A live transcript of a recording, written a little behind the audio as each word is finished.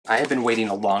I have been waiting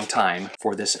a long time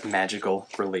for this magical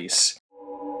release.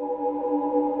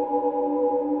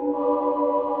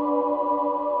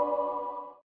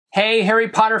 Hey Harry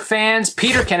Potter fans,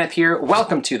 Peter Kenneth here.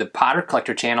 Welcome to the Potter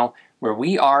Collector channel, where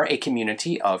we are a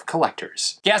community of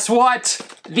collectors. Guess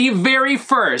what? The very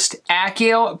first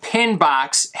Accio pin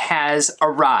box has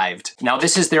arrived. Now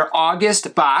this is their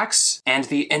August box and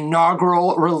the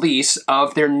inaugural release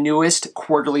of their newest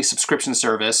quarterly subscription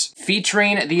service,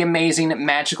 featuring the amazing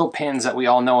magical pins that we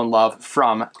all know and love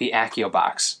from the Accio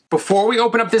box. Before we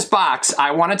open up this box,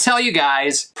 I want to tell you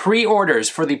guys, pre-orders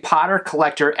for the Potter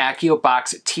Collector Accio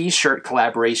Box t-shirt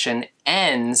collaboration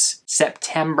ends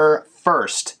September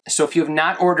 1st. So if you have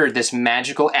not ordered this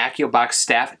magical Accio Box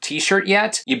staff t-shirt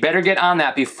yet, you better get on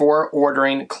that before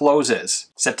ordering closes.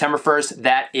 September 1st,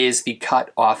 that is the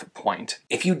cut-off point.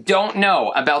 If you don't know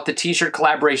about the t-shirt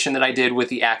collaboration that I did with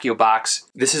the Accio Box,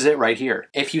 this is it right here.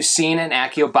 If you've seen an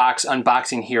Accio Box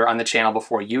unboxing here on the channel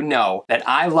before, you know that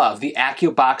I love the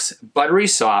Accio Box Buttery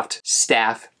Soft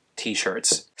staff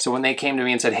t-shirts. So when they came to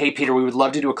me and said, hey Peter, we would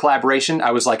love to do a collaboration,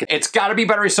 I was like, it's gotta be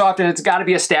Buttery Soft and it's gotta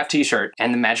be a staff t-shirt.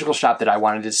 And the magical shop that I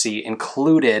wanted to see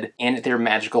included in their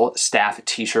magical staff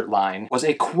t-shirt line was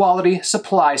a quality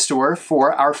supply store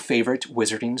for our favorite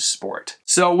wizarding sport.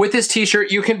 So with this t-shirt,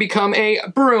 you can become a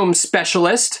broom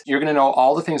specialist. You're gonna know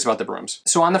all the things about the brooms.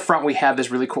 So on the front, we have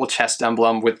this really cool chest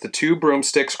emblem with the 2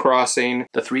 broomsticks crossing,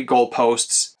 the 3 gold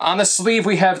posts. On the sleeve,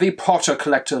 we have the Potter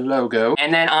Collector logo.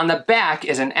 And then on the back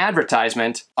is an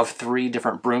advertisement of 3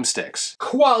 different broomsticks.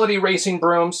 Quality racing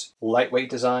brooms, lightweight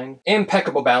design,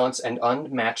 impeccable balance, and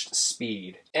unmatched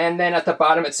speed. And then at the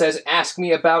bottom it says, ask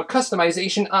me about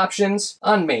customization options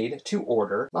on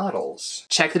made-to-order models.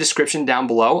 Check the description down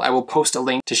below. I will post a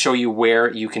link to show you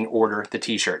where you can order the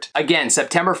t-shirt. Again,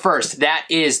 September 1st, that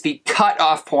is the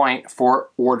cutoff point for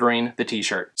ordering the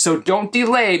t-shirt. So don't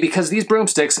delay because these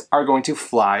broomsticks are going to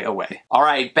fly away. All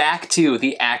right, back to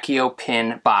the Accio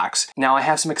pin box. Now I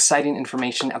have some exciting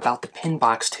information about the pin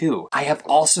box too. I have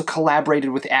also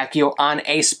collaborated with Accio on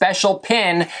a special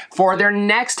pin for their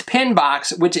next pin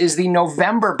box, which is the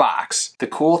November box. The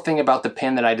cool thing about the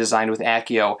pin that I designed with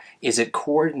Accio is it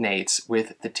coordinates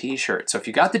with the t-shirt. So if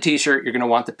you got the t-shirt, you're gonna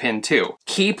want the pin too.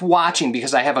 Keep watching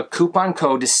because I have a coupon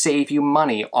code to save you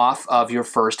money off of your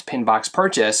first pin box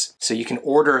purchase, so you can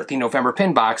order the November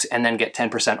pin box and then get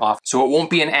 10% off. So it won't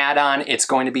be an add-on, it's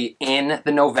going to be in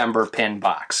the November pin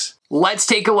box. Let's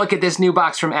take a look at this new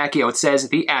box from Accio. It says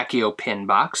the Accio pin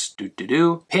box.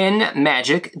 Pin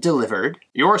magic delivered.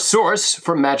 Your source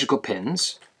for magical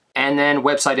pins. And then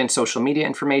website and social media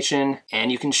information. And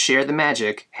you can share the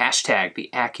magic. Hashtag the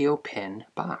Accio pin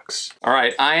box. All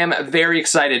right, I am very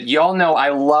excited. Y'all know I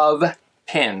love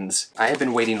pins. I have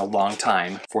been waiting a long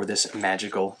time for this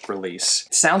magical release.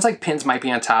 It sounds like pins might be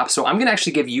on top, so I'm gonna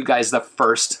actually give you guys the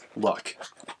first look.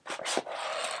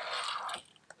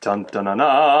 Dun dun dun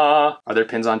dun. Are there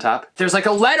pins on top? There's like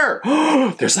a letter.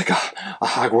 There's like a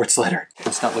Hogwarts letter.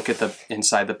 Let's not look at the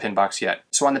inside the pin box yet.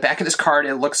 So on the back of this card,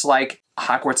 it looks like a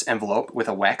Hogwarts envelope with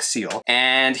a wax seal.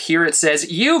 And here it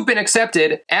says, you've been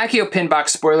accepted. Accio pin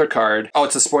box spoiler card. Oh,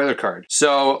 it's a spoiler card.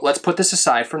 So let's put this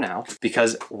aside for now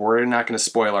because we're not gonna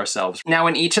spoil ourselves. Now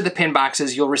in each of the pin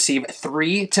boxes, you'll receive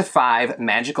 3 to 5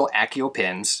 magical Accio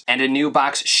pins, and a new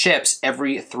box ships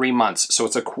every 3 months. So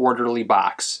it's a quarterly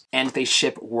box, and they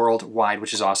ship worldwide,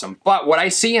 which is awesome. But what I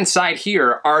see inside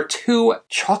here are 2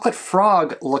 chocolate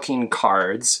frog looking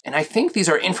cards. And I think these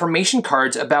are information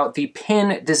cards about the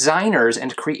pin designers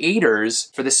and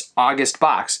creators for this August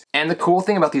box. And the cool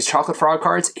thing about these chocolate frog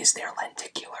cards is they're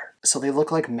lenticular. So they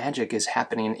look like magic is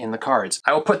happening in the cards.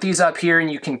 I will put these up here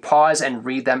and you can pause and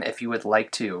read them if you would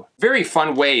like to. Very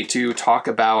fun way to talk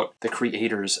about the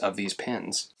creators of these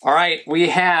pins. All right, we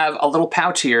have a little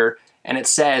pouch here and it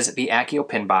says the Accio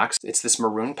pin box. It's this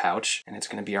maroon pouch and it's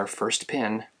gonna be our first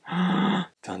pin.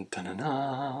 Dun, dun, dun,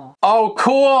 dun. Oh,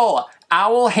 cool!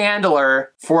 Owl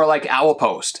handler for like Owl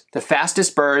Post. The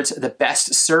fastest birds, the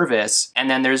best service, and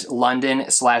then there's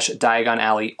London/Diagon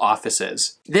Alley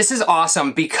offices. This is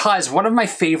awesome because one of my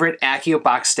favorite Accio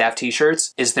Box staff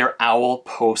t-shirts is their Owl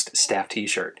Post staff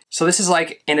t-shirt. So this is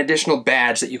like an additional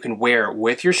badge that you can wear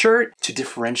with your shirt to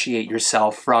differentiate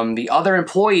yourself from the other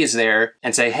employees there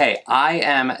and say, hey, I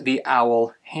am the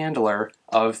owl handler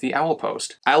of the Owl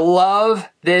Post. I love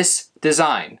this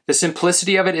design. The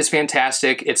simplicity of it is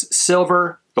fantastic. It's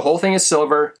silver The whole thing is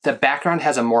silver. The background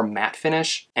has a more matte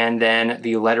finish, and then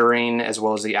the lettering as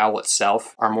well as the owl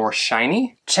itself are more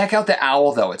shiny. Check out the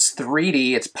owl though. It's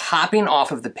 3D, it's popping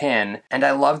off of the pin, and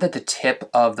I love that the tip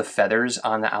of the feathers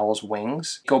on the owl's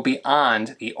wings go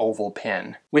beyond the oval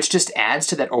pin, which just adds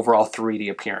to that overall 3D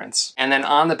appearance. And then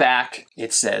on the back,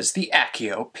 it says the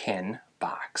Accio Pin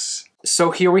Box.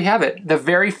 So here we have it, the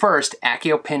very first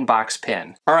Accio Pin Box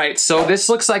pin. All right, so this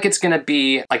looks like it's gonna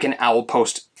be like an owl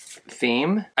post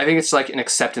theme. I think it's like an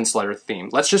acceptance letter theme.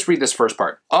 Let's just read this first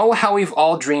part. Oh, how we've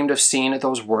all dreamed of seeing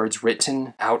those words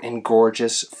written out in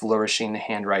gorgeous, flourishing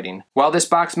handwriting. While this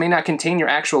box may not contain your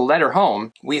actual letter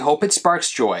home, we hope it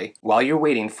sparks joy while you're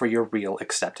waiting for your real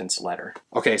acceptance letter.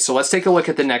 Okay, so let's take a look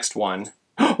at the next one.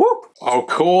 Oh,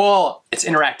 cool. It's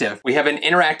interactive. We have an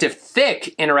interactive,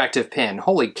 thick interactive pin.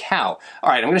 Holy cow. All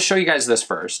right, I'm gonna show you guys this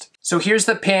first. So here's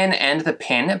the pin and the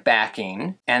pin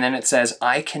backing, and then it says,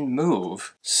 I can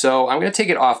move. So I'm gonna take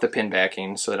it off the pin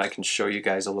backing so that I can show you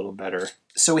guys a little better.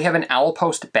 So we have an owl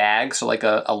post bag, so like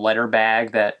a letter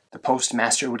bag that the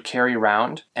postmaster would carry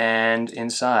around, and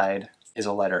inside is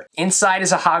a letter. Inside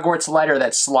is a Hogwarts letter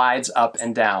that slides up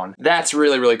and down. That's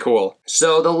really, really cool.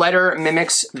 So the letter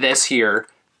mimics this here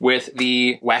with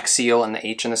the wax seal and the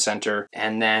H in the center,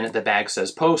 and then the bag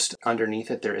says post.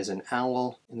 Underneath it there is an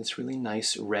owl in this really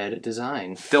nice red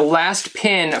design. The last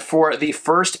pin for the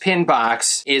first pin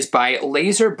box is by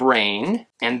Laser Brain,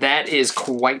 and that is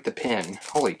quite the pin.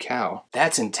 Holy cow.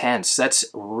 That's intense. That's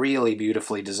really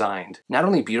beautifully designed. Not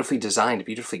only beautifully designed,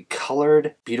 beautifully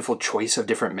colored, beautiful choice of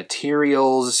different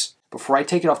materials. Before I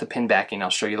take it off the pin backing, I'll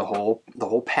show you the whole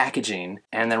packaging,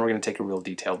 and then we're gonna take a real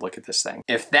detailed look at this thing.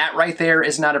 If that right there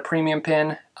is not a premium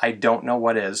pin, I don't know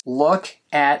what is. Look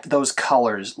at those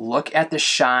colors. Look at the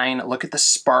shine. Look at the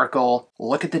sparkle.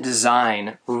 Look at the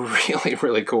design. Really,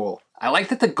 really cool. I like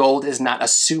that the gold is not a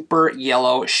super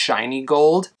yellow, shiny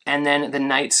gold, and then the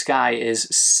night sky is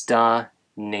stunning.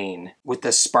 With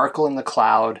the sparkle in the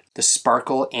cloud, the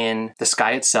sparkle in the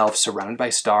sky itself surrounded by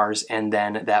stars, and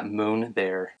then that moon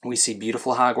there. We see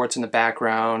beautiful Hogwarts in the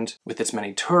background with its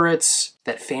many turrets,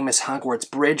 that famous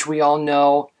Hogwarts bridge we all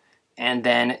know, and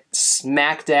then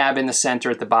smack dab in the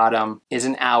center at the bottom is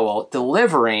an owl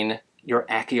delivering your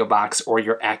Accio box or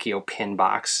your Accio pin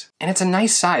box. And it's a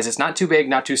nice size. It's not too big,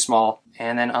 not too small.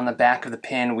 And then on the back of the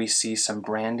pin, we see some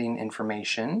branding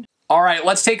information. All right,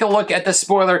 let's take a look at the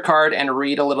spoiler card and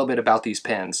read a little bit about these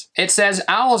pins. It says,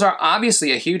 owls are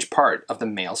obviously a huge part of the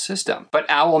mail system, but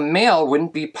owl mail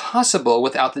wouldn't be possible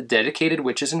without the dedicated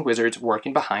witches and wizards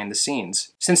working behind the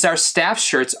scenes. Since our staff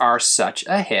shirts are such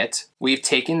a hit, we've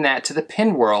taken that to the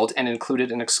pin world and included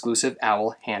an exclusive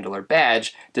owl handler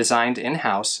badge designed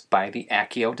in-house by the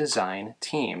Accio design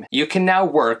team. You can now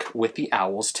work with the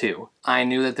owls too. I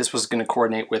knew that this was going to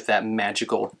coordinate with that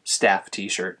magical staff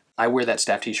t-shirt. I wear that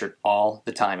staff t-shirt all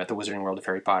the time at the Wizarding World of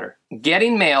Harry Potter.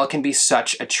 Getting mail can be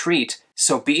such a treat,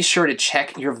 so be sure to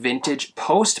check your vintage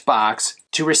post box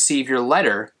to receive your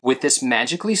letter with this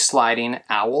magically sliding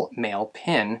owl mail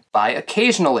pin by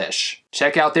Occasionalish.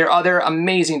 Check out their other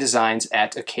amazing designs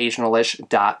at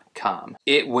occasionalish.com.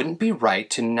 It wouldn't be right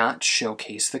to not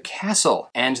showcase the castle,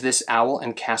 and this owl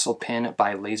and castle pin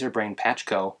by Laserbrain Patch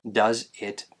Co. does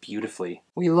it beautifully.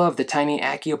 We love the tiny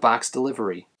Accio box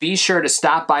delivery. Be sure to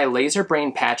stop by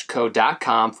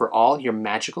laserbrainpatchco.com for all your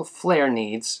magical flair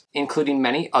needs, including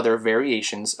many other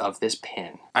variations of this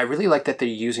pin. I really like that they're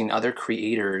using other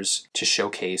creators to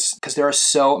showcase, because there are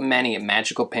so many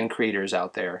magical pin creators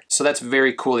out there. So that's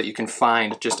very cool that you can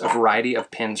find just a variety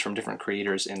of pins from different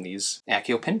creators in these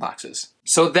Accio pin boxes.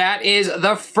 So that is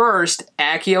the first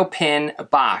Accio pin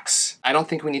box. I don't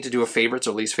think we need to do a favorites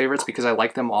or least favorites because I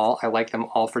like them all. I like them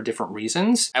all for different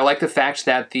reasons. I like the fact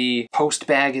that the post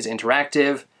bag is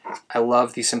interactive. I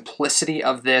love the simplicity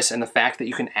of this and the fact that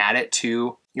you can add it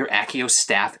to your Accio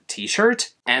staff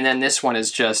t-shirt. And then this one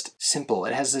is just simple.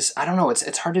 It has this, I don't know,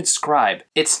 it's hard to describe.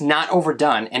 It's not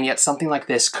overdone, and yet something like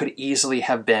this could easily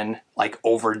have been like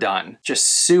overdone. Just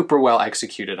super well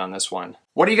executed on this one.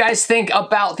 What do you guys think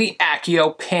about the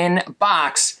Accio pin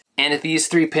box and these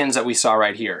three pins that we saw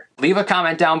right here? Leave a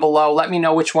comment down below. Let me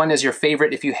know which one is your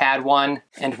favorite if you had one,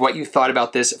 and what you thought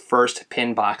about this first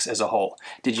pin box as a whole.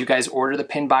 Did you guys order the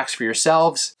pin box for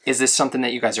yourselves? Is this something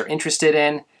that you guys are interested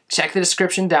in? Check the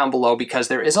description down below because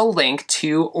there is a link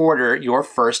to order your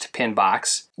first pin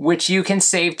box, which you can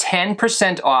save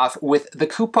 10% off with the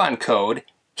coupon code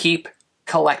Keep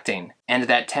Collecting. And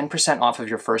that 10% off of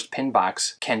your first pin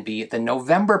box can be the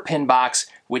November pin box,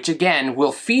 which again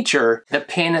will feature the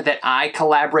pin that I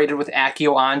collaborated with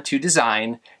Accio on to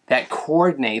design that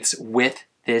coordinates with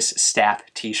this staff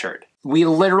t-shirt. We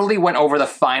literally went over the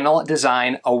final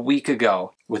design a week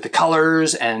ago with the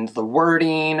colors and the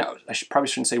wording. Probably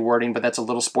shouldn't say wording, but that's a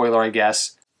little spoiler, I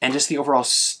guess. And just the overall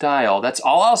style. That's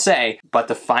all I'll say. But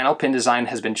the final pin design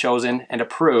has been chosen and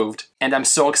approved, and I'm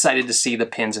so excited to see the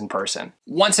pins in person.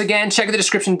 Once again, check the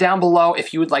description down below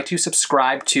if you would like to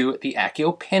subscribe to the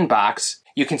Accio Pin Box.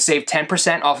 You can save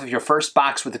 10% off of your first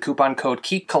box with the coupon code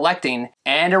Keep Collecting.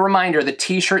 And a reminder, the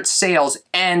t-shirt sales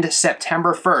end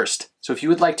September 1st. So if you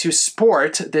would like to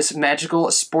sport this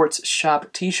Magical Sports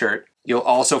Shop t-shirt, you'll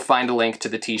also find a link to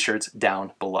the t-shirts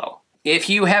down below. If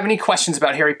you have any questions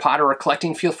about Harry Potter or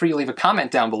collecting, feel free to leave a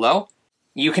comment down below.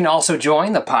 You can also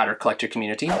join the Potter Collector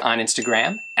community on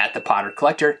Instagram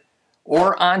 @ThePotterCollector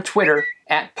or on Twitter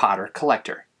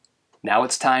 @PotterCollector. Now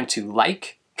it's time to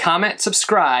like, comment,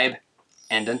 subscribe,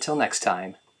 and until next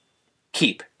time,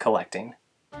 keep collecting.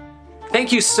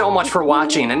 Thank you so much for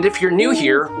watching, and if you're new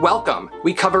here, welcome.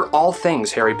 We cover all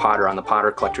things Harry Potter on the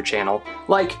Potter Collector channel,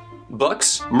 like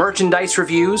books, merchandise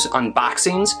reviews,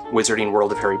 unboxings, Wizarding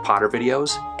World of Harry Potter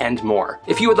videos, and more.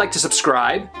 If you would like to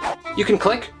subscribe, you can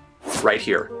click right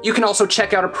here. You can also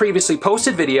check out a previously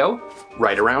posted video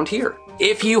right around here.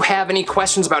 If you have any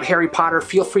questions about Harry Potter,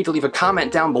 feel free to leave a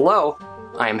comment down below.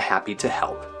 I am happy to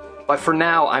help. But for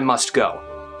now, I must go.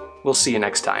 We'll see you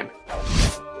next time.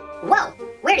 Whoa,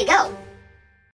 where'd he go?